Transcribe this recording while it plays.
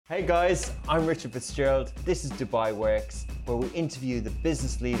Hey guys, I'm Richard Fitzgerald. This is Dubai Works, where we interview the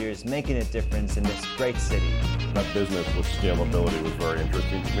business leaders making a difference in this great city. That business with scalability was very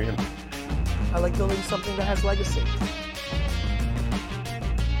interesting to me. I like building something that has legacy.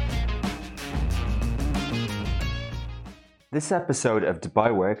 This episode of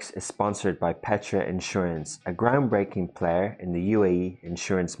Dubai Works is sponsored by Petra Insurance, a groundbreaking player in the UAE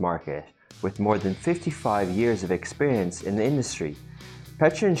insurance market with more than 55 years of experience in the industry.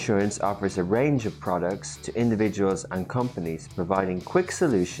 Petra Insurance offers a range of products to individuals and companies, providing quick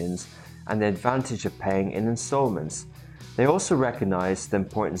solutions and the advantage of paying in installments. They also recognize the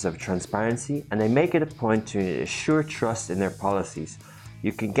importance of transparency, and they make it a point to assure trust in their policies.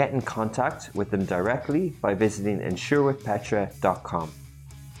 You can get in contact with them directly by visiting insurewithpetra.com.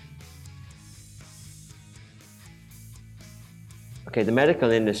 Okay, the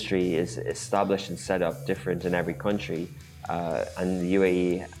medical industry is established and set up different in every country. And the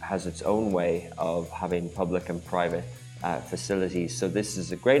UAE has its own way of having public and private facilities. So this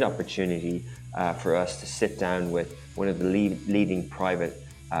is a great opportunity for us to sit down with one of the leading private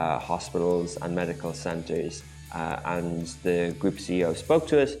hospitals and medical centres. And the group CEO spoke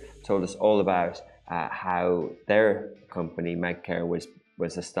to us, told us all about how their company, Medcare,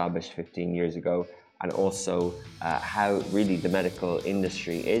 was established 15 years ago, and also how really the medical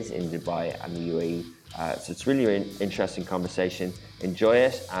industry is in Dubai and the UAE. So it's really an interesting conversation. Enjoy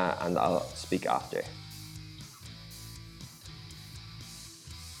it, and I'll speak after.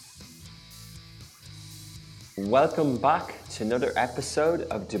 Welcome back to another episode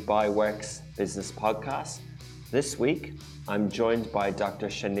of Dubai Works Business Podcast. This week, I'm joined by Dr.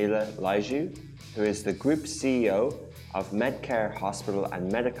 Shanila Laiju, who is the Group CEO of Medcare Hospital and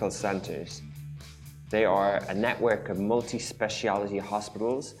Medical Centres. They are a network of multi-speciality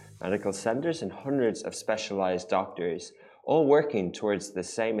hospitals, medical centres and hundreds of specialised doctors, all working towards the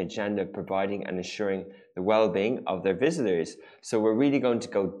same agenda of providing and ensuring the well-being of their visitors. So we're really going to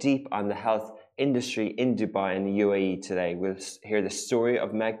go deep on the health industry in Dubai and the UAE today. We'll hear the story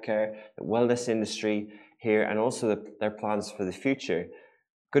of Medcare, the wellness industry here, and also their plans for the future.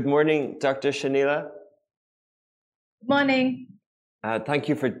 Good morning, Dr. Shanila. Good morning. Thank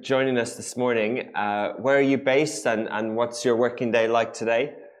you for joining us this morning. Where are you based, and what's your working day like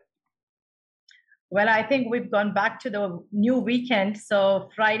today? Well, I think we've gone back to the new weekend. So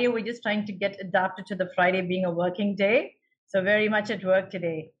Friday, we're just trying to get adapted to the Friday being a working day. So very much at work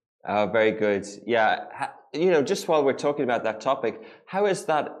today. Very good. Yeah. Just while we're talking about that topic, how has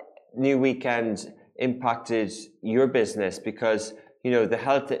that new weekend impacted your business? Because, the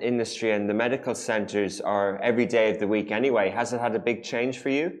health industry and the medical centers are every day of the week anyway. Has it had a big change for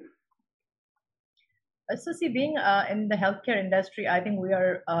you? So see, being in the healthcare industry, I think we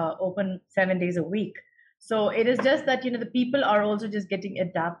are open 7 days a week. So it is just that, the people are also just getting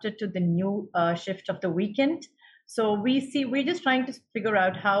adapted to the new shift of the weekend. So we're just trying to figure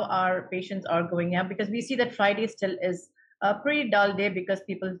out how our patients are going up, because we see that Friday still is a pretty dull day because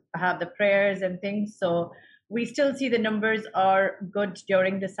people have the prayers and things. So we still see the numbers are good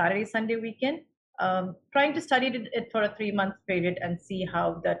during the Saturday, Sunday weekend. Trying to study it for a 3-month period and see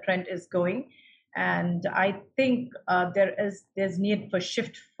how the trend is going. And I think there's need for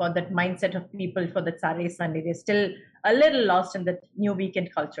shift for that mindset of people for that Saturday, Sunday. They're still a little lost in the new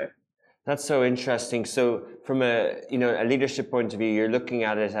weekend culture. That's so interesting. So from a leadership point of view, you're looking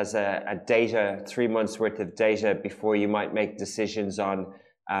at it as a data, 3 months worth of data before you might make decisions on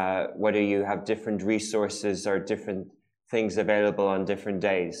whether you have different resources or different things available on different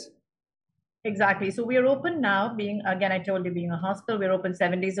days. Exactly. So we are open now, I told you, being a hospital, we're open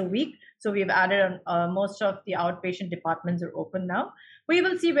 7 days a week. So we've added most of the outpatient departments are open now. We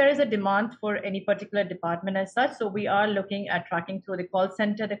will see where is the demand for any particular department as such. So we are looking at tracking through the call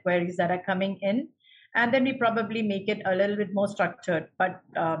center, the queries that are coming in, and then we probably make it a little bit more structured. But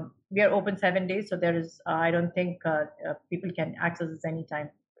we are open 7 days. So there is, I don't think people can access this anytime.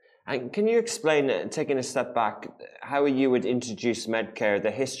 And can you explain, taking a step back, how you would introduce Medcare, the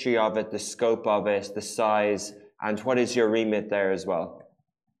history of it, the scope of it, the size, and what is your remit there as well?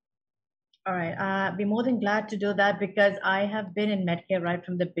 All right. I'd be more than glad to do that, because I have been in Medcare right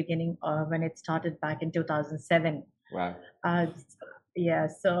from the beginning when it started back in 2007. Wow.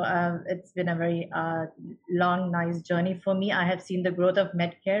 So it's been a very long, nice journey for me. I have seen the growth of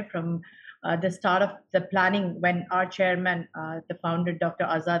Medcare from the start of the planning, when our chairman, the founder, Dr.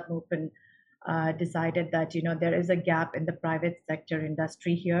 Azad Moopen, decided that there is a gap in the private sector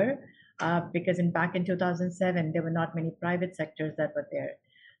industry here, because back in 2007 there were not many private sectors that were there.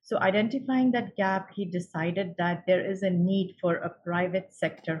 So identifying that gap, he decided that there is a need for a private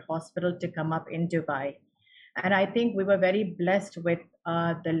sector hospital to come up in Dubai. And I think we were very blessed with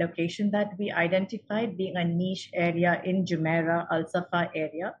the location that we identified being a niche area in Jumeirah, Al Safa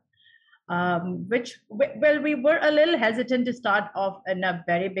area. Well, we were a little hesitant to start off in a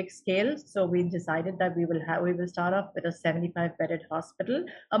very big scale. So we decided that we will start off with a 75-bedded hospital,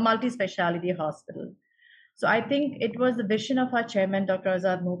 a multi-speciality hospital. So I think it was the vision of our chairman, Dr.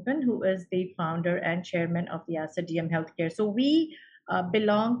 Azad Mupin, who is the founder and chairman of the Aster DM Healthcare. So we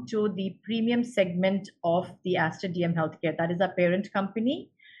belong to the premium segment of the Aster DM Healthcare. That is our parent company,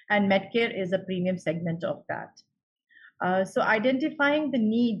 and Medcare is a premium segment of that. So identifying the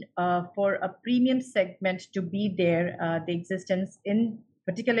need for a premium segment to be there, the existence in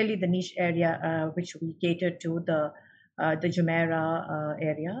particularly the niche area which we cater to, the Jumeirah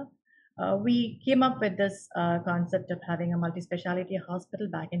area. We came up with this concept of having a multi-speciality hospital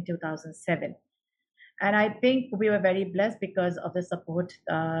back in 2007. And I think we were very blessed because of the support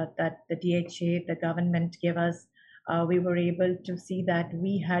that the DHA, the government gave us. We were able to see that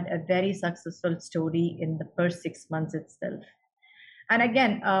we had a very successful story in the first 6 months itself. And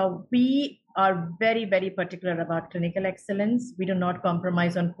again, we are very, very particular about clinical excellence. We do not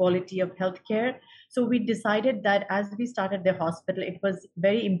compromise on quality of healthcare. So we decided that as we started the hospital, it was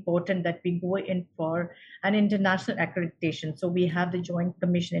very important that we go in for an international accreditation. So we have the Joint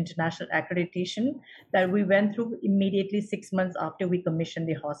Commission International Accreditation that we went through immediately 6 months after we commissioned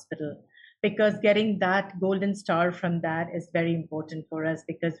the hospital. Because getting that golden star from that is very important for us,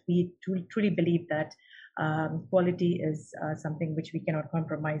 because we truly believe that quality is something which we cannot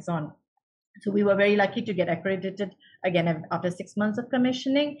compromise on. So we were very lucky to get accredited again after 6 months of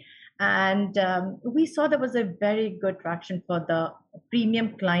commissioning. And we saw there was a very good traction for the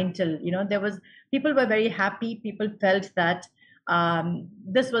premium clientele. You know, people were very happy. People felt that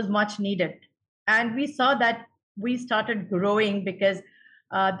this was much needed. And we saw that we started growing because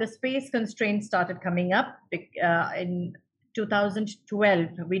the space constraints started coming up. In 2012,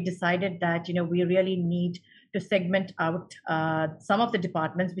 we decided that, you know, we really need to segment out some of the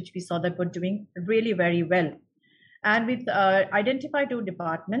departments which we saw that were doing really very well. And we identified 2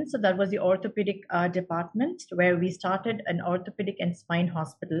 departments. So that was the orthopedic department, where we started an orthopedic and spine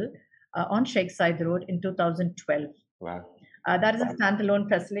hospital on Sheikh Zayed Road in 2012. Wow. That is a standalone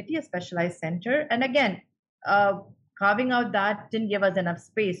facility, a specialized center. And again, carving out that didn't give us enough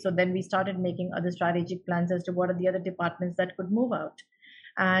space. So then we started making other strategic plans as to what are the other departments that could move out.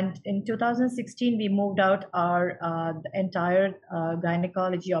 And in 2016, we moved out our entire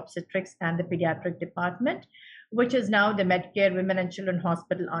gynecology, obstetrics, and the pediatric department, which is now the Medcare Women and Children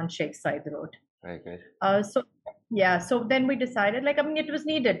Hospital on Sheikh Zayed Road. Very good. So then we decided, it was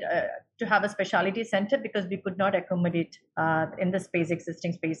needed to have a specialty center because we could not accommodate in the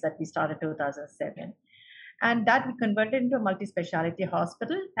existing space that we started in 2007. And that we converted into a multi-speciality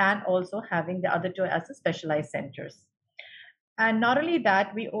hospital, and also having the other 2 as a specialized centers. And not only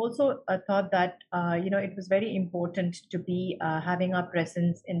that, we also thought that it was very important to be having our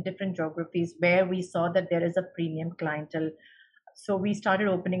presence in different geographies where we saw that there is a premium clientele. So we started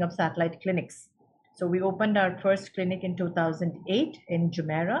opening up satellite clinics. So we opened our first clinic in 2008 in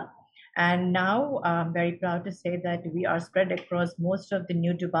Jumeirah. And now I'm very proud to say that we are spread across most of the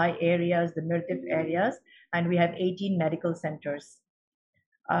New Dubai areas, the Mirdif areas, and we have 18 medical centers.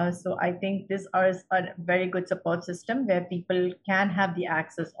 So I think this is a very good support system where people can have the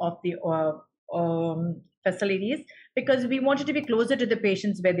access of the facilities, because we wanted to be closer to the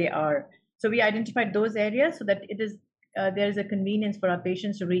patients where they are. So we identified those areas so that there is a convenience for our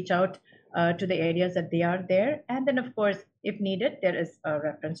patients to reach out to the areas that they are there. And then, of course, if needed, there is a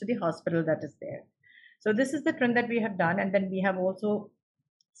reference to the hospital that is there. So this is the trend that we have done. And then we have also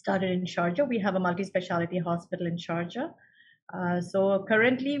started in Sharjah. We have a multi-speciality hospital in Sharjah. So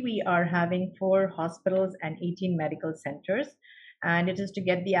currently we are having 4 hospitals and 18 medical centers, and it is to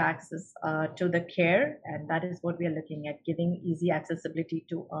get the access to the care. And that is what we are looking at, giving easy accessibility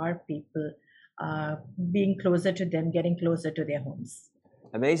to our people, being closer to them, getting closer to their homes.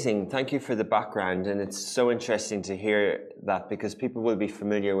 Amazing. Thank you for the background. And it's so interesting to hear that, because people will be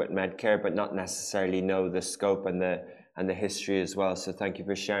familiar with Medcare, but not necessarily know the scope and the history as well. So thank you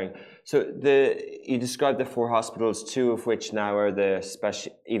for sharing. So you described the 4 hospitals, 2 of which now are the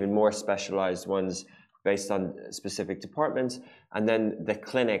even more specialized ones based on specific departments, and then the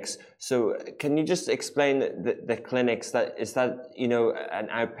clinics. So can you just explain the clinics? Is that an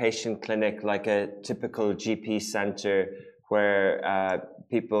outpatient clinic like a typical GP center where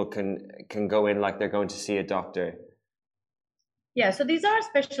people can go in like they're going to see a doctor? Yeah, so these are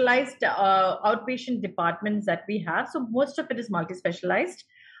specialized outpatient departments that we have. So most of it is multi-specialized.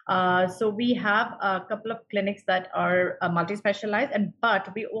 So we have a couple of clinics that are multi-specialized,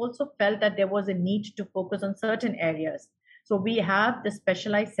 but we also felt that there was a need to focus on certain areas. So we have the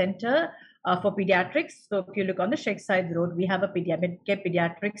specialized center for pediatrics. So if you look on the Sheikh Zayed Road, we have a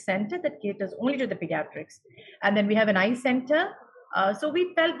pediatric center that caters only to the pediatrics, and then we have an eye center. So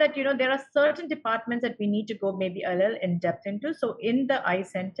we felt that there are certain departments that we need to go maybe a little in depth into. So in the eye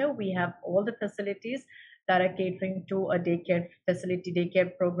center, we have all the facilities that are catering to a daycare facility,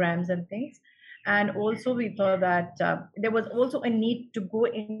 daycare programs and things. And also we thought that there was also a need to go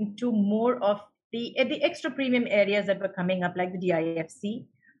into more of the extra premium areas that were coming up, like the DIFC,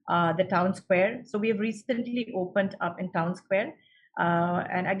 the town square. So we have recently opened up in town square.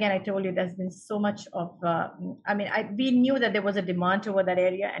 And again, I told you there's been so much of, we knew that there was a demand over that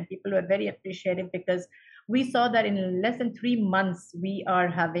area, and people were very appreciative because we saw that in less than 3 months, we are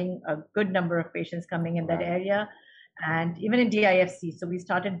having a good number of patients coming in that area, and even in DIFC. So we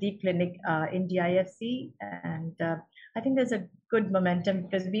started the clinic in DIFC, and I think there's a good momentum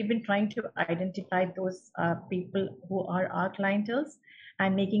because we've been trying to identify those people who are our clientels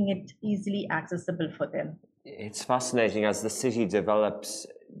and making it easily accessible for them. It's fascinating as the city develops,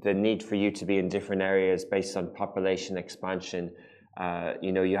 the need for you to be in different areas based on population expansion.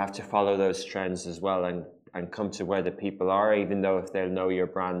 You have to follow those trends as well and come to where the people are, even though if they'll know your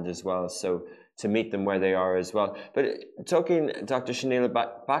brand as well. So to meet them where they are as well. But talking, Dr. Shanila,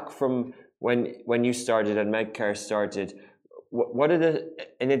 back from when you started and Medcare started, what are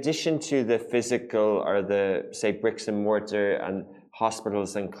in addition to the physical or the, say, bricks and mortar and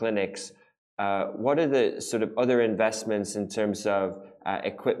hospitals and clinics, what are the sort of other investments in terms of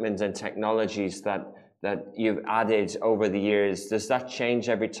equipment and technologies that you've added over the years? Does that change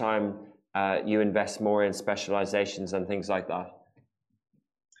every time you invest more in specializations and things like that?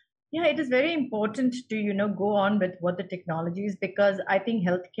 Yeah, it is very important to go on with what the technology is, because I think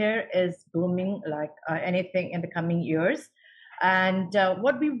healthcare is booming like anything in the coming years. And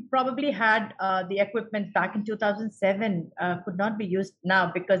what we probably had the equipment back in 2007 could not be used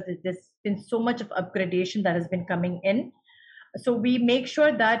now, because there's been so much of upgradation that has been coming in. So we make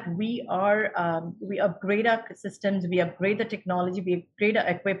sure that we upgrade our systems, we upgrade the technology, we upgrade our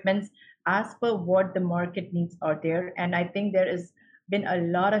equipments as per what the market needs are there. And I think there has been a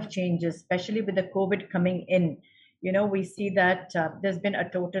lot of changes, especially with the COVID coming in. We see that there's been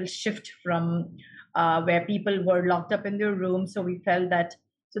a total shift from where people were locked up in their rooms. So we felt that,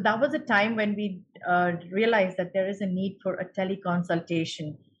 so that was a time when we realized that there is a need for a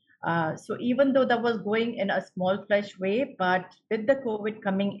teleconsultation. So even though that was going in a small-fledged way, but with the COVID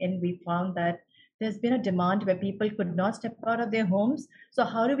coming in, we found that there's been a demand where people could not step out of their homes. So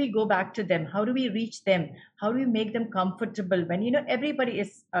how do we go back to them? How do we reach them? How do we make them comfortable when, everybody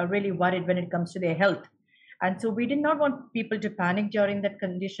is really worried when it comes to their health? And so we did not want people to panic during that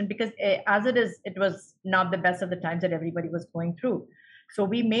condition, because as it is, it was not the best of the times that everybody was going through. So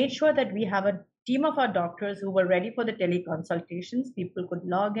we made sure that we have a team of our doctors who were ready for the teleconsultations. People could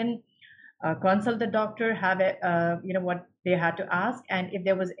log in, consult the doctor, have what they had to ask, and if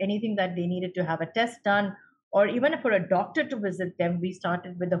there was anything that they needed to have a test done, or even for a doctor to visit them, we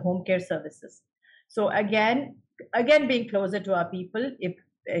started with the home care services. So again being closer to our people, if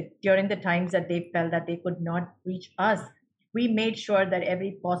during the times that they felt that they could not reach us, we made sure that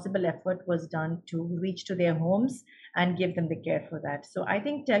every possible effort was done to reach to their homes and give them the care for that. So I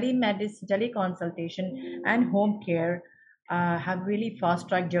think telemedicine, teleconsultation, and home care have really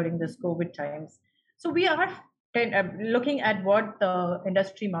fast-tracked during this COVID times. So we are looking at what the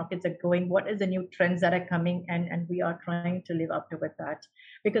industry markets are going, what is the new trends that are coming, and we are trying to live up to with that.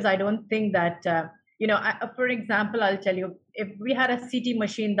 Because I don't think that, for example, I'll tell you, if we had a CT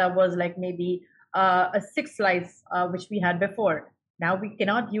machine that was like maybe a 6 slice, which we had before, now we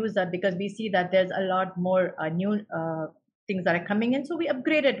cannot use that because we see that there's a lot more new things that are coming in. So we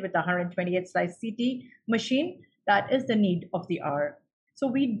upgraded with a 128 slice CT machine. That is the need of the hour. So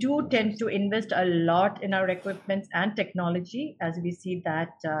we do tend to invest a lot in our equipment and technology, as we see that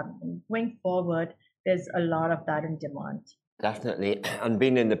going forward, there's a lot of that in demand. Definitely. And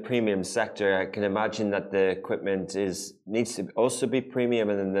being in the premium sector, I can imagine that the equipment needs to also be premium,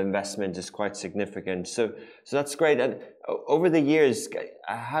 and then the investment is quite significant. So that's great. And over the years,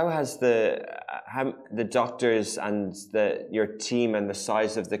 how has the doctors and your team and the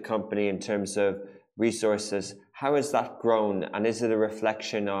size of the company in terms of resources, how has that grown? And is it a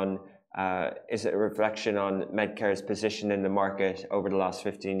reflection on Medcare's position in the market over the last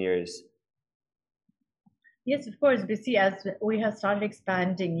 15 years? Yes, of course. We see as we have started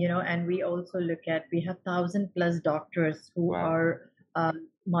expanding, and we also we have 1,000+ doctors who are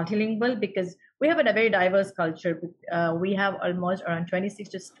multilingual because we have a very diverse culture. We have almost around 26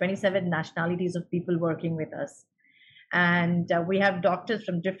 to 27 nationalities of people working with us. And we have doctors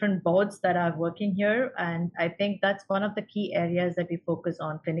from different boards that are working here. And I think that's one of the key areas that we focus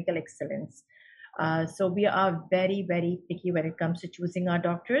on, clinical excellence. So we are very, very picky when it comes to choosing our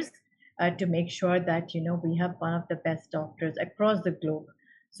doctors to make sure that, we have one of the best doctors across the globe.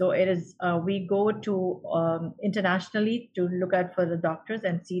 So it is, we go to internationally to look at for the doctors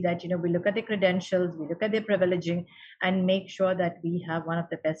and see that, we look at the credentials, we look at their privileging and make sure that we have one of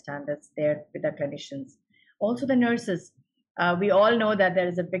the best standards there with our clinicians. Also the nurses. We all know that there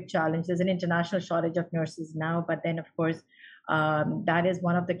is a big challenge. There's an international shortage of nurses now, but then of course, that is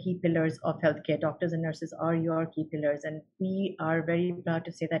one of the key pillars of healthcare. Doctors and nurses are your key pillars. And we are very proud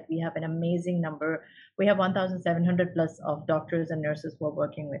to say that we have an amazing number. We have 1,700 plus of doctors and nurses who are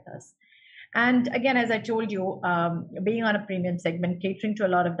working with us. And again, as I told you, being on a premium segment, catering to a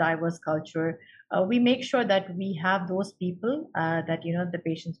lot of diverse culture, we make sure that we have those people that, the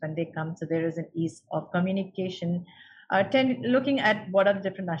patients, when they come, so there is an ease of communication. Looking at what are the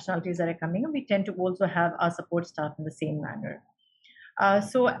different nationalities that are coming, and we tend to also have our support staff in the same manner.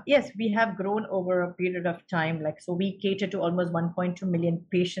 So yes, we have grown over a period of time. So we cater to almost 1.2 million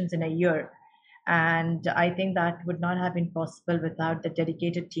patients in a year. And I think that would not have been possible without the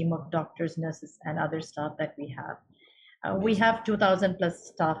dedicated team of doctors, nurses, and other staff that we have. We have 2,000 plus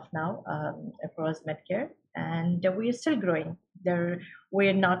staff now across Medcare, and we are still growing.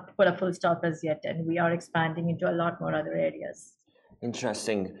 We're not put a full stop as yet, and we are expanding into a lot more other areas.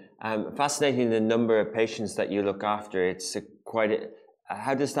 Interesting. Fascinating the number of patients that you look after. It's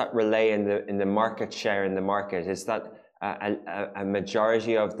how does that relay in the market share in the market? Is that a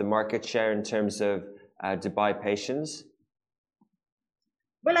majority of the market share in terms of Dubai patients?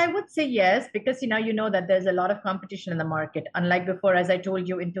 Well, I would say yes, because you know that there's a lot of competition in the market. Unlike before, as I told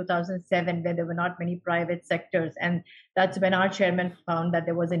you, in 2007, where there were not many private sectors, and that's when our chairman found that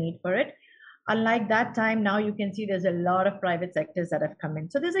there was a need for it. Unlike that time, now you can see there's a lot of private sectors that have come in.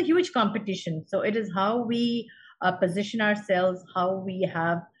 So there's a huge competition. So it is how we position ourselves, how we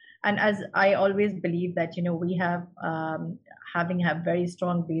have, and as I always believe that we have having a very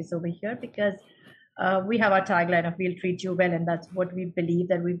strong base over here because. We have our tagline of "We'll treat you well," and that's what we believe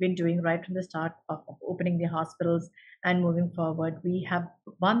that we've been doing right from the start of opening the hospitals and moving forward. We have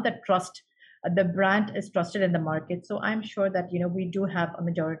won the trust. The brand is trusted in the market, so I'm sure that we do have a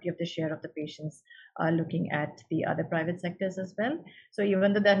majority of the share of the patients looking at the other private sectors as well. So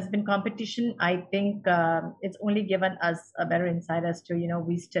even though there has been competition, I think it's only given us a better insight as to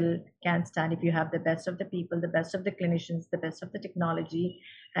we still can stand if you have the best of the people, the best of the clinicians, the best of the technology,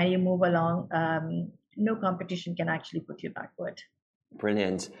 and you move along. No competition can actually put you backward.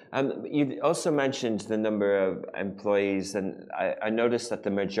 Brilliant. You also mentioned the number of employees, and I noticed that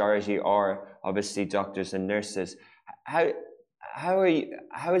the majority are obviously doctors and nurses. How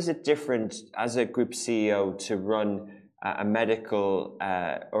is it different as a group CEO to run a medical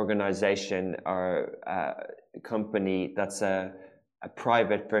organization or company that's a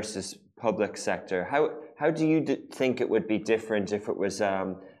private versus public sector? How do you think it would be different if it was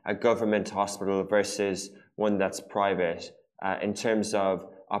a government hospital versus one that's private? In terms of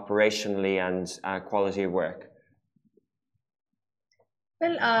operationally and quality of work?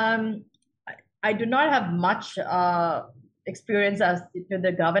 Well, I do not have much experience as to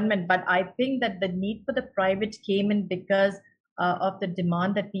the government, but I think that the need for the private came in because of the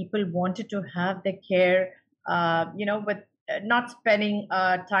demand that people wanted to have the care, with not spending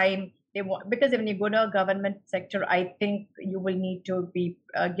time. Because when you go to a government sector, I think you will need to be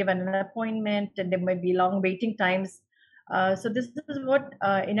given an appointment, and there might be long waiting times. So this is what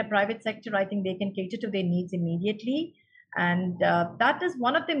in a private sector, I think they can cater to their needs immediately. And that is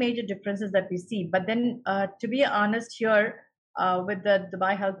one of the major differences that we see. But then to be honest here, with the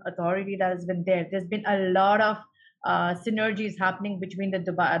Dubai Health Authority that has been there's been a lot of synergies happening between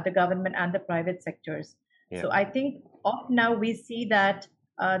the government and the private sectors. Yeah. So I think now we see that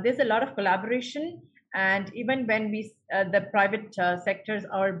there's a lot of collaboration. And even when the private sectors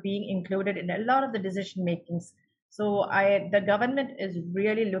are being included in a lot of the decision makings. So the government is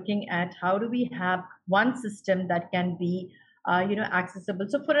really looking at how do we have one system that can be, accessible.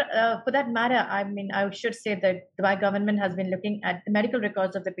 So for that matter, I should say that the Dubai government has been looking at the medical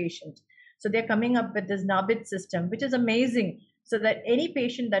records of the patient. So they're coming up with this NABID system, which is amazing. So that any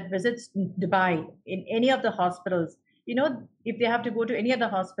patient that visits Dubai in any of the hospitals, if they have to go to any other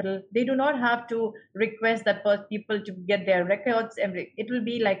hospital, they do not have to request that people to get their records. It will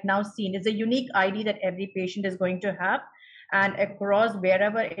be like now seen. It's a unique ID that every patient is going to have. And across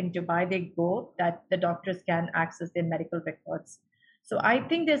wherever in Dubai they go, that the doctors can access their medical records. So I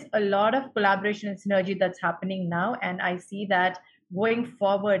think there's a lot of collaboration and synergy that's happening now, and I see that going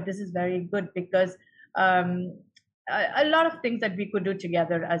forward, this is very good because um, a lot of things that we could do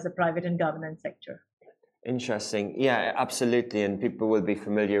together as a private and government sector. Interesting. Yeah, absolutely. And people will be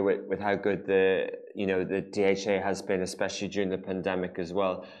familiar with how good the DHA has been, especially during the pandemic as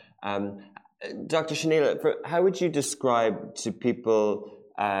well. Dr. Shanila, how would you describe to people,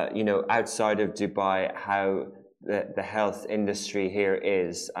 outside of Dubai, how the health industry here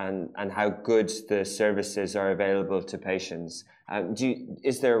is and how good the services are available to patients?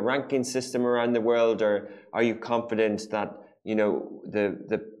 Is there a ranking system around the world, or are you confident that,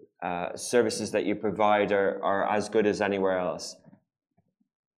 the services that you provide are as good as anywhere else?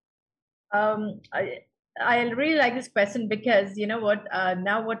 I really like this question because you know what?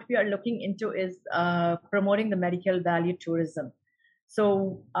 Now what we are looking into is promoting the medical value tourism.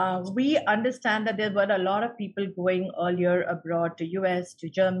 So we understand that there were a lot of people going earlier abroad to US, to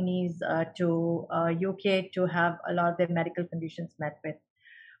Germany, to UK to have a lot of their medical conditions met with.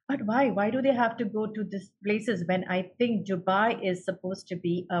 But why? Why do they have to go to these places when I think Dubai is supposed to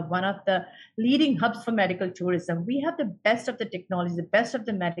be one of the leading hubs for medical tourism? We have the best of the technology, the best of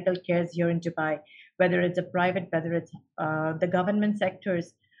the medical cares here in Dubai, whether it's a private, whether it's the government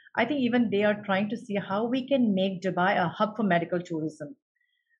sectors. I think even they are trying to see how we can make Dubai a hub for medical tourism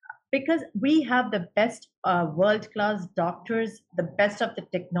because we have the best world class doctors, the best of the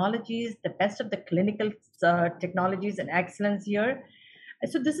technologies, the best of the clinical technologies and excellence here.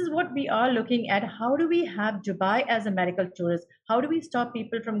 So this is what we are looking at. How do we have Dubai as a medical tourist? How do we stop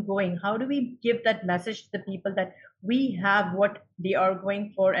people from going? How do we give that message to the people that we have what they are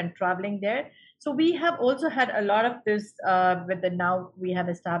going for and traveling there? So we have also had a lot of this with the now we have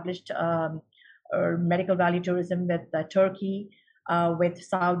established medical value tourism with Turkey, with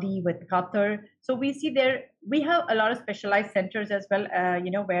Saudi, with Qatar. So we see there we have a lot of specialized centers as well.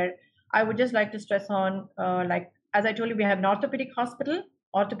 Where I would just like to stress on like as I told you, we have an orthopedic hospital,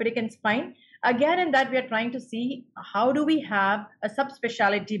 orthopedic and spine. Again, in that, we are trying to see how do we have a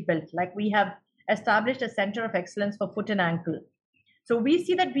subspecialty built. Like we have established a center of excellence for foot and ankle. So we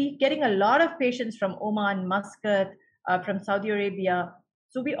see that we getting a lot of patients from Oman, Muscat, from Saudi Arabia.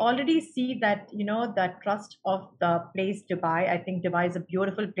 So we already see that, that trust of the place Dubai. I think Dubai is a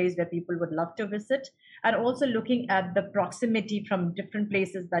beautiful place where people would love to visit. And also looking at the proximity from different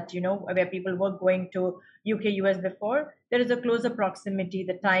places that, where people were going to UK, US before, there is a closer proximity,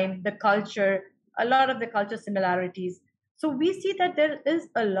 the time, the culture, a lot of the culture similarities. So we see that there is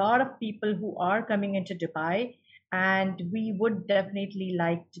a lot of people who are coming into Dubai, and we would definitely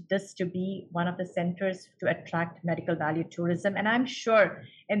like this to be one of the centers to attract medical value tourism. And I'm sure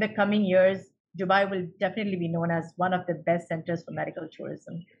in the coming years, Dubai will definitely be known as one of the best centers for medical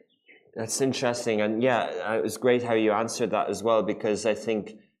tourism. That's interesting. And yeah, it was great how you answered that as well, because I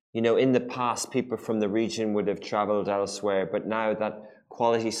think, in the past, people from the region would have traveled elsewhere, but now that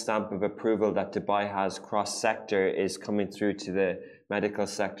quality stamp of approval that Dubai has cross-sector is coming through to the medical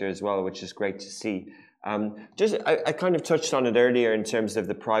sector as well, which is great to see. I kind of touched on it earlier in terms of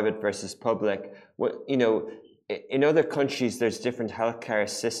the private versus public. In other countries, there's different healthcare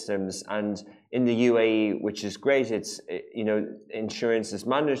systems, and in the UAE, which is great, it's insurance is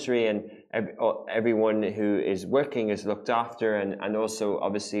mandatory, and everyone who is working is looked after, and also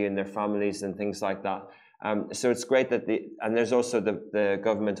obviously in their families and things like that. So it's great that and there's also the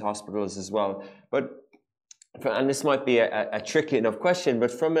government hospitals as well. And this might be a tricky enough question,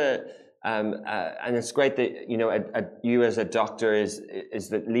 but from and it's great that you as a doctor is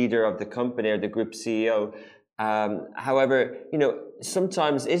the leader of the company or the group CEO. However,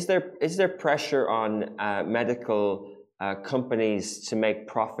 sometimes is there pressure on medical companies to make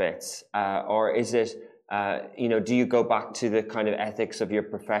profits, or is it do you go back to the kind of ethics of your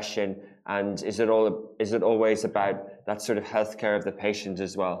profession, and is it always about that sort of healthcare of the patient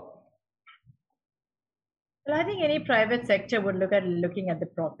as well? Well, I think any private sector would looking at the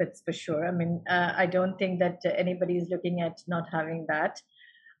profits for sure. I mean, I don't think that anybody is looking at not having that.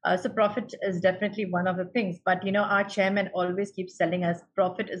 So profit is definitely one of the things. But our chairman always keeps telling us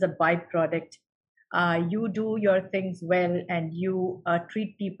profit is a byproduct. You do your things well, and you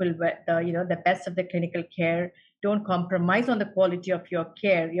treat people with the best of the clinical care. Don't compromise on the quality of your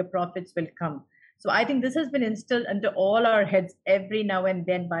care. Your profits will come. So I think this has been instilled into all our heads every now and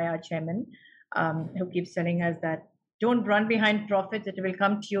then by our chairman. Who keeps telling us that don't run behind profits, it will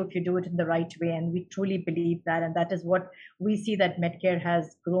come to you if you do it in the right way. And we truly believe that. And that is what we see that Medcare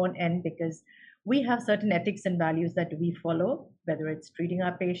has grown in, because we have certain ethics and values that we follow, whether it's treating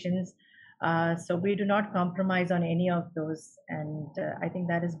our patients, So we do not compromise on any of those, and I think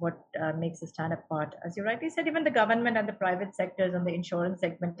that is what makes us stand apart. As you rightly said, even the government and the private sectors and the insurance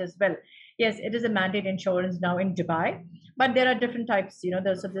segment as well. Yes, it is a mandate insurance now in Dubai, but there are different types.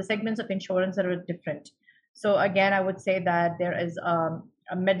 The segments of insurance are different. So again, I would say that there is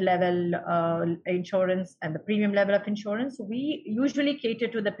a mid-level insurance and the premium level of insurance. We usually cater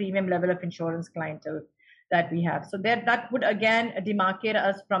to the premium level of insurance clientele that we have. So that would again demarcate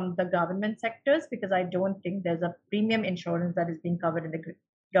us from the government sectors, because I don't think there's a premium insurance that is being covered in the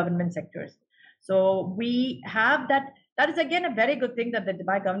government sectors. So we have that. That is again a very good thing that the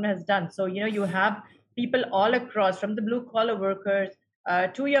Dubai government has done. So you have people all across, from the blue collar workers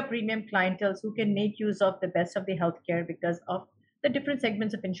to your premium clientele, who can make use of the best of the healthcare because of the different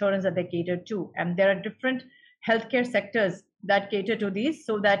segments of insurance that they cater to. And there are different healthcare sectors that cater to these,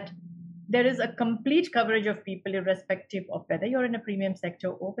 so that there is a complete coverage of people, irrespective of whether you're in a premium sector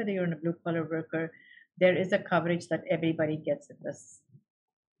or whether you're in a blue collar worker. There is a coverage that everybody gets in this.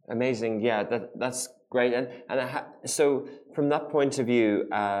 Amazing. Yeah, that's great. So from that point of view,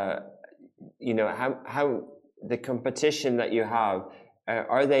 how the competition that you have,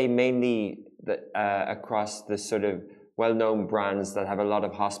 are they mainly across the sort of well-known brands that have a lot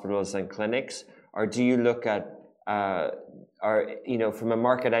of hospitals and clinics, or do you look at from a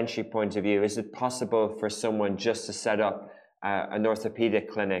market entry point of view, is it possible for someone just to set up an orthopedic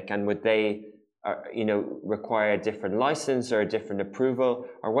clinic, and would they require a different license or a different approval,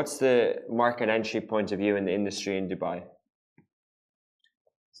 or what's the market entry point of view in the industry in Dubai?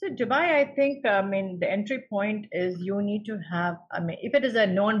 So Dubai, I think, the entry point is you need to have, if it is a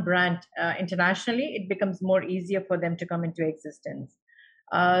known brand internationally, it becomes more easier for them to come into existence.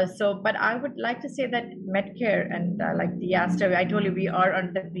 But I would like to say that Medcare and like the Aster, I told you we are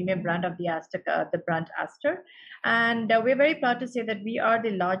under the premium brand of the Aster, the brand Aster. And we're very proud to say that we are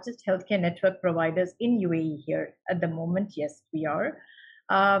the largest healthcare network providers in UAE here at the moment. Yes, we are.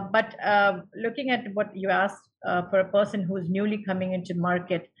 But looking at what you asked for a person who's newly coming into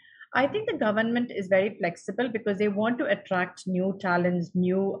market, I think the government is very flexible because they want to attract new talents,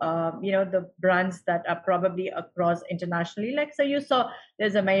 the brands that are probably across internationally. Like, so you saw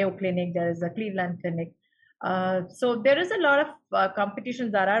there's a Mayo Clinic, there is a Cleveland Clinic. So there is a lot of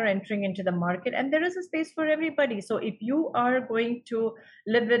competitions that are entering into the market, and there is a space for everybody. So if you are going to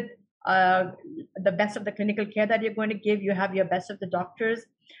live with the best of the clinical care that you're going to give, you have your best of the doctors,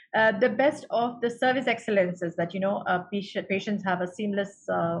 the best of the service excellences that patients have a seamless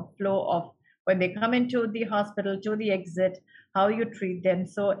flow of when they come into the hospital to the exit, how you treat them.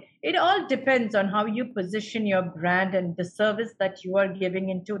 So it all depends on how you position your brand and the service that you are giving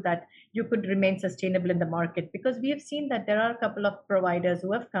into, that you could remain sustainable in the market. Because we have seen that there are a couple of providers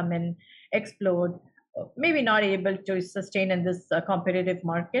who have come in, explored, maybe not able to sustain in this competitive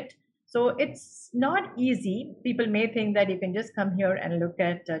market. So it's not easy. People may think that you can just come here and look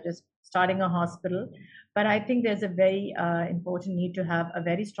at just starting a hospital, but I think there's a very important need to have a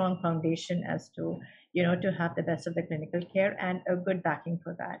very strong foundation as to, to have the best of the clinical care and a good backing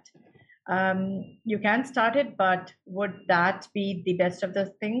for that. You can start it, but would that be the best of the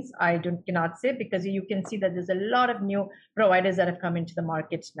things? I cannot say, because you can see that there's a lot of new providers that have come into the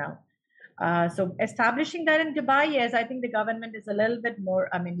market now. So establishing that in Dubai, yes, I think the government is a little bit more,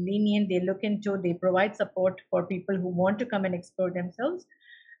 lenient. They provide support for people who want to come and explore themselves.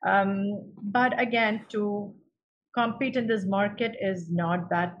 But again, to compete in this market is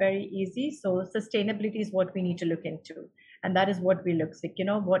not that very easy. So sustainability is what we need to look into. And that is what we look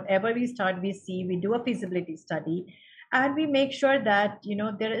like. Whatever we start, we do a feasibility study, and we make sure that,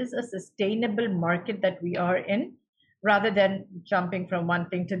 there is a sustainable market that we are in, rather than jumping from one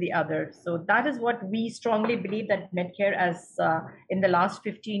thing to the other. So that is what we strongly believe, that Medcare, as in the last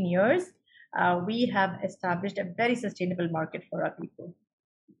 15 years, we have established a very sustainable market for our people.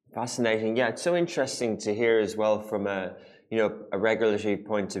 Fascinating. Yeah, it's so interesting to hear as well from a regulatory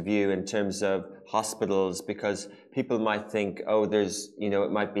point of view in terms of hospitals, because people might think, there's,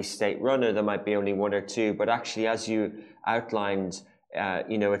 it might be state run, or there might be only one or two, but actually, as you outlined,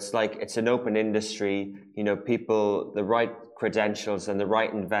 it's an open industry. People, the right credentials and the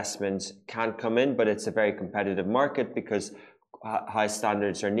right investment can come in, but it's a very competitive market because high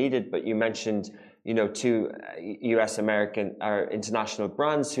standards are needed. But you mentioned, two US American or international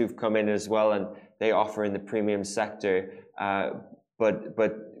brands who've come in as well, and they offer in the premium sector. But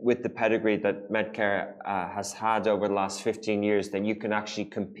with the pedigree that Medcare has had over the last 15 years, then you can actually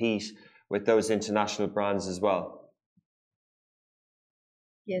compete with those international brands as well.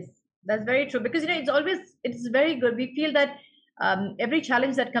 Yes, that's very true, because it's very good. We feel that every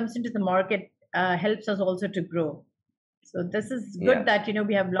challenge that comes into the market helps us also to grow. So this is Yeah. good that,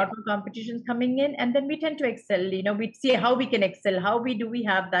 we have a lot more competitions coming in, and then we tend to excel. We see how we can excel. How we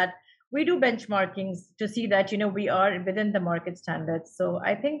have that? We do benchmarkings to see that, we are within the market standards. So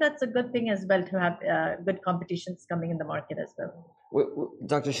I think that's a good thing as well to have good competitions coming in the market as well.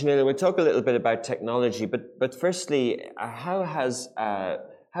 Dr. Shanila, we'll talk a little bit about technology, but firstly, how has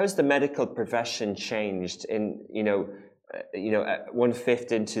the medical profession changed in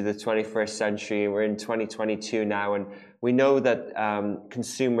 1/5 into the 21st century? We're in 2022 now, and we know that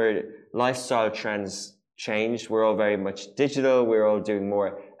consumer lifestyle trends changed. We're all very much digital. We're all doing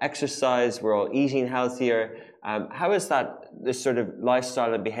more exercise. We're all eating healthier. How has this sort of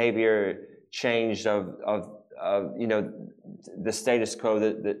lifestyle and behavior changed of the status quo,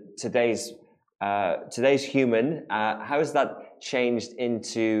 today's human? How has that changed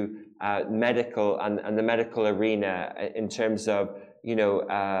into medical and the medical arena in terms of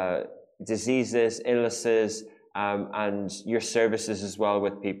diseases, illnesses, and your services as well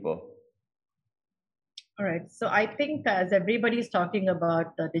with people? All right. So I think as everybody's talking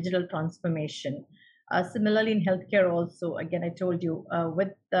about the digital transformation, similarly in healthcare also, again, I told you,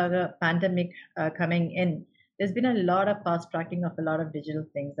 with the pandemic coming in, there's been a lot of fast tracking of a lot of digital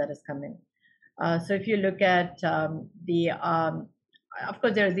things that has come in. So if you look at of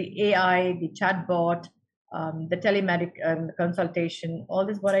course, there's the AI, the chatbot, the telematic consultation. All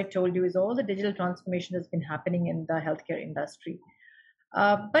this, what I told you, is all the digital transformation that's been happening in the healthcare industry.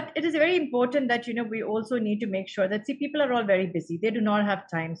 But it is very important that we also need to make sure that people are all very busy. They do not have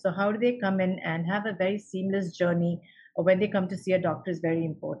time. So how do they come in and have a very seamless journey when they come to see a doctor is very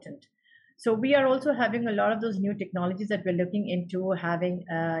important. So we are also having a lot of those new technologies that we're looking into having,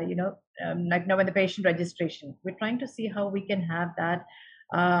 like now when the patient registration, we're trying to see how we can have that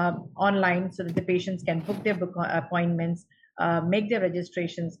online so that the patients can book their appointments, make their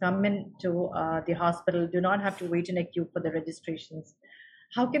registrations, come into the hospital, do not have to wait in a queue for the registrations.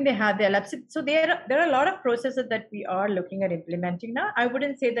 How can they have their labs? So there are a lot of processes that we are looking at implementing now. I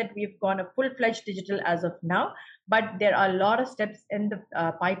wouldn't say that we've gone a full-fledged digital as of now, but there are a lot of steps in the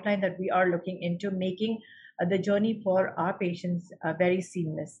pipeline that we are looking into making the journey for our patients very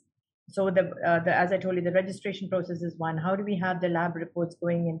seamless. So as I told you, the registration process is one. How do we have the lab reports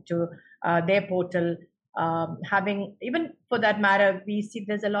going into their portal? Having, even for that matter, we see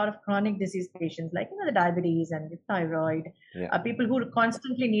there's a lot of chronic disease patients like the diabetes and the thyroid, people who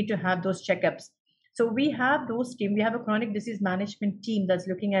constantly need to have those checkups. So we have those team. We have a chronic disease management team that's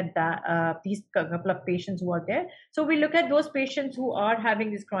looking at that these couple of patients who are there. So we look at those patients who are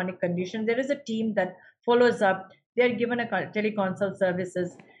having this chronic condition. There is a team that follows up. They're given a teleconsult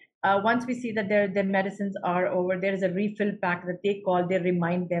services. Once we see that their medicines are over, there is a refill pack that they call. They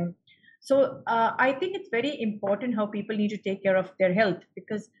remind them. So I think it's very important how people need to take care of their health,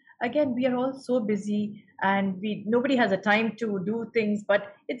 because again, we are all so busy and nobody has a time to do things,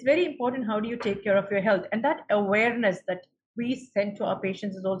 but it's very important how do you take care of your health, and that awareness that we send to our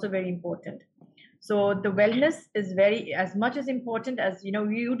patients is also very important. So the wellness is very as much as important as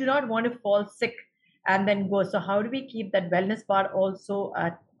you do not want to fall sick and then go. So how do we keep that wellness part also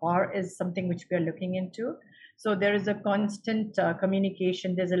at par is something which we are looking into. So there is a constant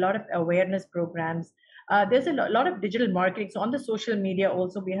communication. There's a lot of awareness programs. There's a lot of digital marketing. So on the social media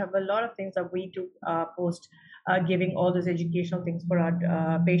also, we have a lot of things that we do post, giving all those educational things for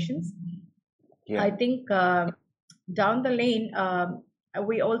our patients. Yeah. I think down the lane,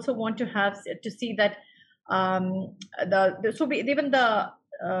 we also want to have to see that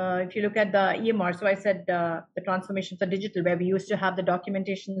if you look at the EMR, so I said the transformations are digital, where we used to have the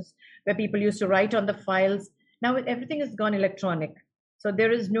documentations where people used to write on the files. Now everything has gone electronic. So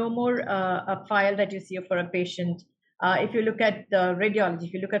there is no more a file that you see for a patient. If you look at the radiology,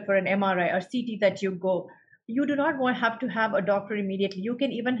 if you look at for an MRI or CT that you go, you do not have to have a doctor immediately. You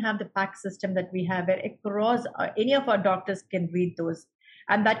can even have the PACS system that we have, where across any of our doctors can read those.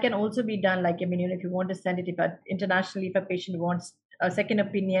 And that can also be done, like, if you want to send it internationally, if a patient wants a second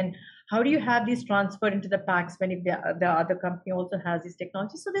opinion, how do you have these transferred into the PACS when if the other company also has these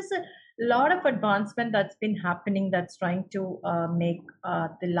technologies? So there's a lot of advancement that's been happening that's trying to make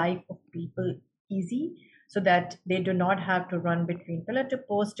the life of people easy, so that they do not have to run between pillar to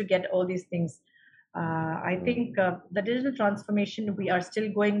post to get all these things. I think the digital transformation, we are still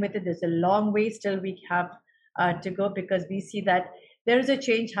going with it. There's a long way still we have to go, because we see that there is a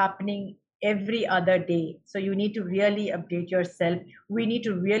change happening every other day. So you need to really update yourself. We need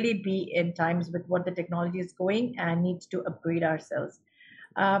to really be in times with what the technology is going and need to upgrade ourselves.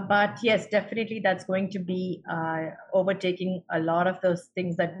 But yes, definitely that's going to be overtaking a lot of those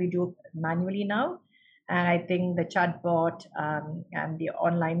things that we do manually now. And I think the chatbot and the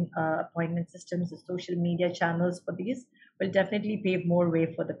online appointment systems, the social media channels for these will definitely pave more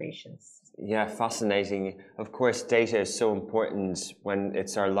way for the patients. Yeah, fascinating. Of course, data is so important when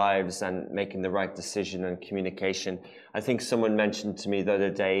it's our lives and making the right decision and communication. I think someone mentioned to me the other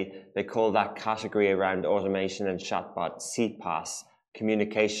day, they call that category around automation and chatbot CPaaS,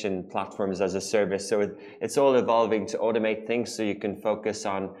 communication platforms as a service. So it's all evolving to automate things so you can focus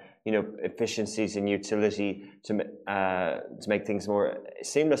on, you know, efficiencies and utility to make things more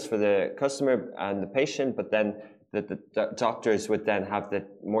seamless for the customer and the patient, but then the doctors would then have the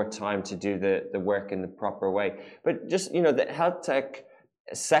more time to do the work in the proper way. But just, you know, the health tech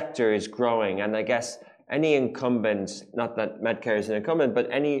sector is growing, and I guess any incumbent, not that Medcare is an incumbent, but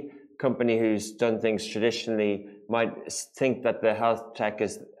any company who's done things traditionally might think that the health tech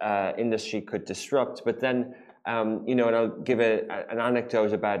industry could disrupt. But then, you know, and I'll give an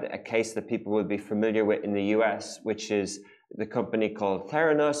anecdote about a case that people will be familiar with in the US, which is the company called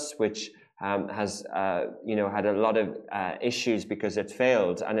Theranos, which has you know, had a lot of issues because it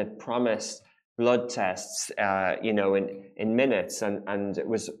failed, and it promised blood tests you know, in minutes, and it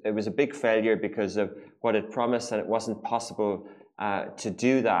was a big failure because of what it promised, and it wasn't possible to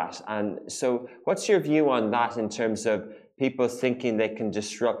do that. And so what's your view on that in terms of people thinking they can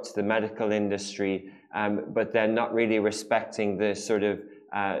disrupt the medical industry, but then not really respecting the sort of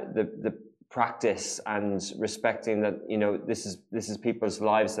the practice and respecting that, you know, this is people's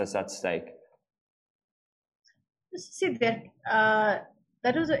lives that's at stake? See that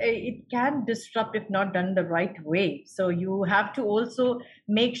it can disrupt if not done the right way. So you have to also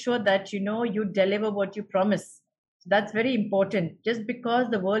make sure that, you know, you deliver what you promise. So that's very important. Just because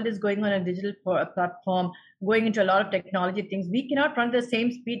the world is going on a digital platform, going into a lot of technology things, we cannot run the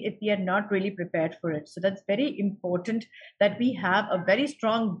same speed if we are not really prepared for it. So that's very important that we have a very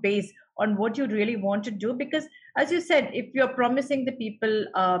strong base on what you really want to do. Because as you said, if you're promising the people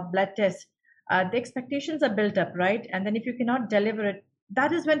blood tests, the expectations are built up, right? And then if you cannot deliver it,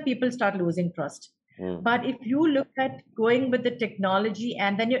 that is when people start losing trust. But if you look at going with the technology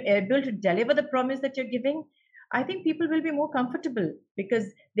and then you're able to deliver the promise that you're giving, I think people will be more comfortable because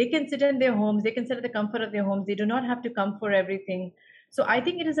they can sit in their homes, they can sit at the comfort of their homes, they do not have to come for everything. So I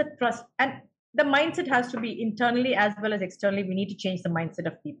think it is a trust, and the mindset has to be internally as well as externally. We need to change the mindset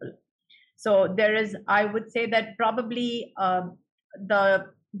of people. So there is, I would say that probably the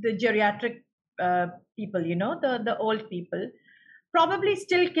geriatric people, you know, the old people, probably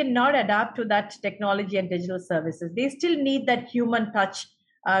still cannot adapt to that technology and digital services. They still need that human touch,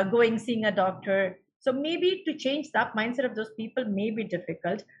 seeing a doctor. So maybe to change that mindset of those people may be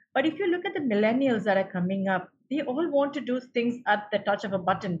difficult. But if you look at the millennials that are coming up, they all want to do things at the touch of a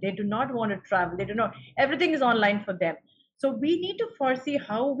button. They do not want to travel. They do not, everything is online for them. So we need to foresee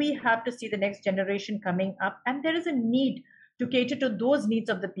how we have to see the next generation coming up. And there is a need to cater to those needs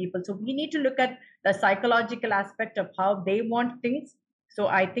of the people. So we need to look at the psychological aspect of how they want things. So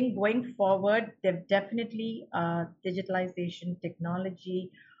I think going forward, definitely digitalization, technology,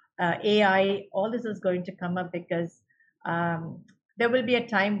 AI, all this is going to come up because there will be a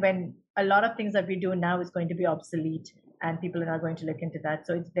time when a lot of things that we do now is going to be obsolete and people are not going to look into that.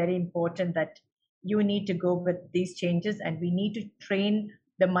 So it's very important that you need to go with these changes, and we need to train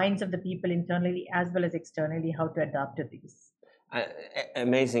the minds of the people internally as well as externally how to adapt to these.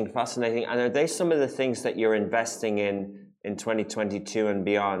 Amazing, fascinating. And are they some of the things that you're investing in 2022 and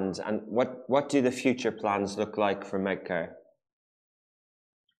beyond? And what do the future plans look like for Medcare?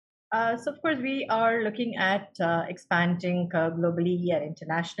 So of course we are looking at expanding globally and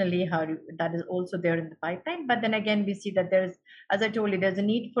internationally. That is also there in the pipeline. But then again, we see that there's, as I told you, there's a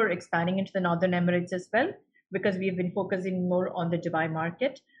need for expanding into the Northern Emirates as well, because we've been focusing more on the Dubai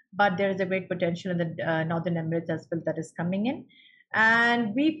market. But there is a great potential in the Northern Emirates as well that is coming in.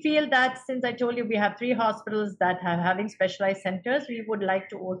 And we feel that since I told you we have 3 hospitals that are having specialized centers, we would like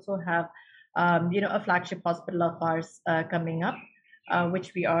to also have a flagship hospital of ours coming up.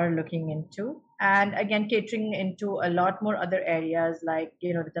 Which we are looking into, and again catering into a lot more other areas like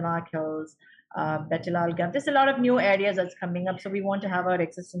the Damac Hills, Betel Al Ghab. There's a lot of new areas that's coming up, so we want to have our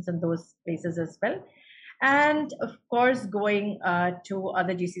existence in those places as well, and of course going to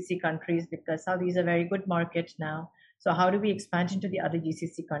other GCC countries, because Saudi is a very good market now. So how do we expand into the other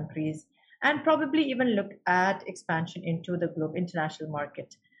GCC countries, and probably even look at expansion into the international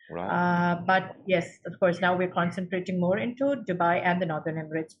market. Right. But yes, of course, now we're concentrating more into Dubai and the Northern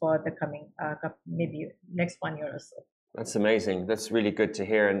Emirates for the coming maybe next 1 year or so. That's amazing. That's really good to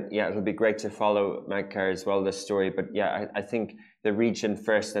hear. And yeah, it'll be great to follow Medcare as well, this story. But yeah, I think the region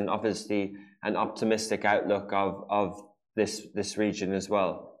first, and obviously an optimistic outlook of this region as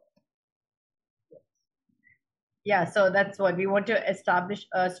well. Yeah, so that's what we want to establish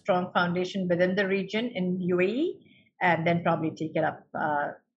a strong foundation within the region in UAE, and then probably take it up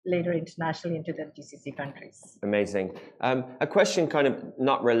later internationally into the GCC countries. Amazing. A question kind of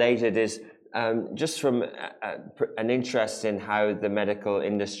not related is just from an interest in how the medical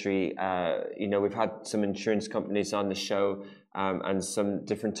industry, we've had some insurance companies on the show and some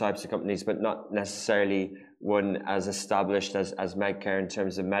different types of companies, but not necessarily one as established as Medcare in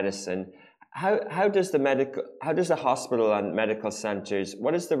terms of medicine. How does the hospital and medical centers,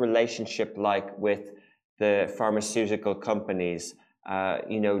 what is the relationship like with the pharmaceutical companies?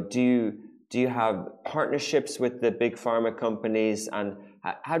 Do you have partnerships with the big pharma companies, and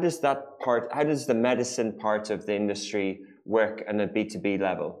how does the medicine part of the industry work on a B2B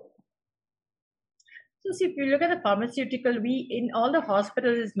level? So see, if you look at the pharmaceutical, we in all the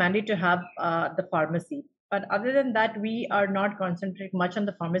hospitals is mandated to have the pharmacy. But other than that, we are not concentrating much on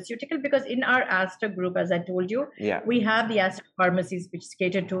the pharmaceutical because in our Aster group, as I told you, we have the Aster pharmacies which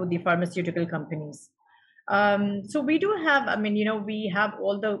cater to the pharmaceutical companies. So we do have, we have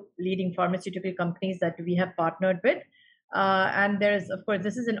all the leading pharmaceutical companies that we have partnered with. And there's, of course,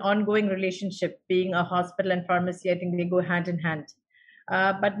 this is an ongoing relationship. Being a hospital and pharmacy, I think they go hand in hand.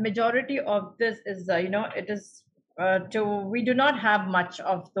 But majority of this is, it is we do not have much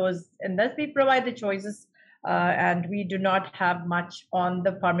of those, unless we provide the choices. And we do not have much on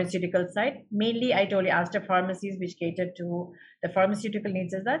the pharmaceutical side. Mainly, I told you, Aster pharmacies, which cater to the pharmaceutical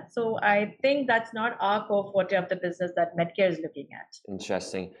needs is that. So I think that's not our core forte of the business that Medcare is looking at.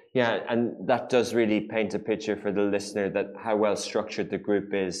 Interesting. Yeah, and that does really paint a picture for the listener that how well structured the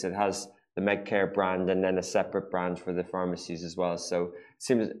group is. It has the Medcare brand and then a separate brand for the pharmacies as well. So it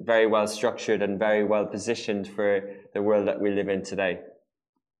seems very well structured and very well positioned for the world that we live in today.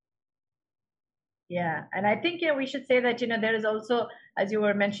 Yeah, and I think we should say that there is also, as you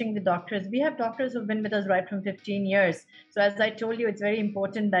were mentioning, the doctors. We have doctors who've been with us right from 15 years. So as I told you, it's very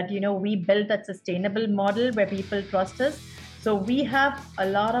important that we build that sustainable model where people trust us. So we have a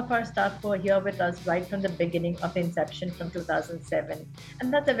lot of our staff who are here with us right from the beginning of the inception from 2007,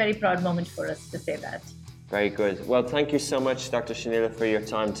 and that's a very proud moment for us to say that. Very good. Well, thank you so much, Dr. Shanila, for your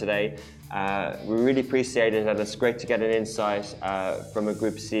time today. We really appreciate it, and it's great to get an insight from a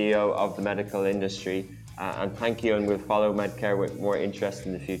group CEO of the medical industry. And thank you, and we'll follow Medcare with more interest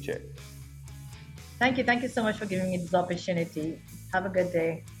in the future. Thank you. Thank you so much for giving me this opportunity. Have a good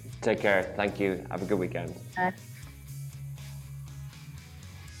day. Take care. Thank you. Have a good weekend.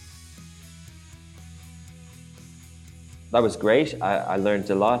 That was great. I learned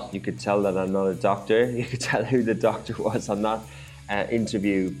a lot. You could tell that I'm not a doctor. You could tell who the doctor was on that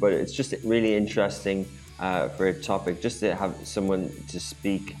interview, but it's just really interesting for a topic, just to have someone to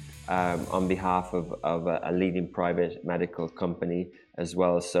speak on behalf of a leading private medical company as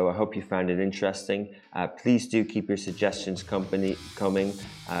well. So I hope you found it interesting. Please do keep your suggestions coming.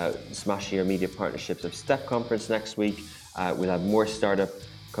 Smashing Your Media Partnerships of STEP Conference next week. We'll have more startup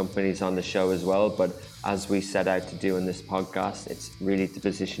companies on the show as well, but as we set out to do in this podcast, it's really to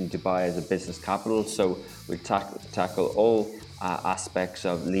position Dubai as a business capital. So we tackle all aspects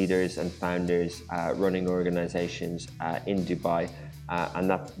of leaders and founders running organizations in Dubai. And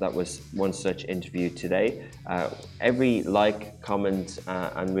that was one such interview today. Every like, comment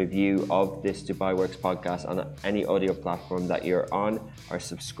and review of this Dubai Works podcast on any audio platform that you're on or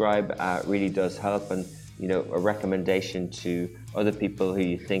subscribe really does help. And a recommendation to other people who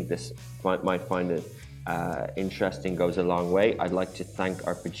you think this might find it interesting goes a long way. I'd like to thank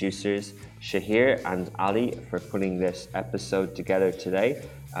our producers Shahir and Ali for putting this episode together today.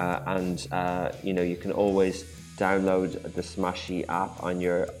 You can always download the Smashy app on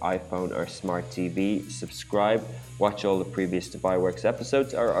your iPhone or smart TV, subscribe, watch all the previous Dubai Works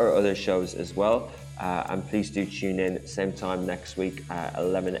episodes or other shows as well. And please do tune in same time next week at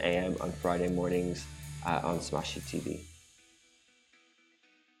 11 a.m. on Friday mornings on Smashy TV.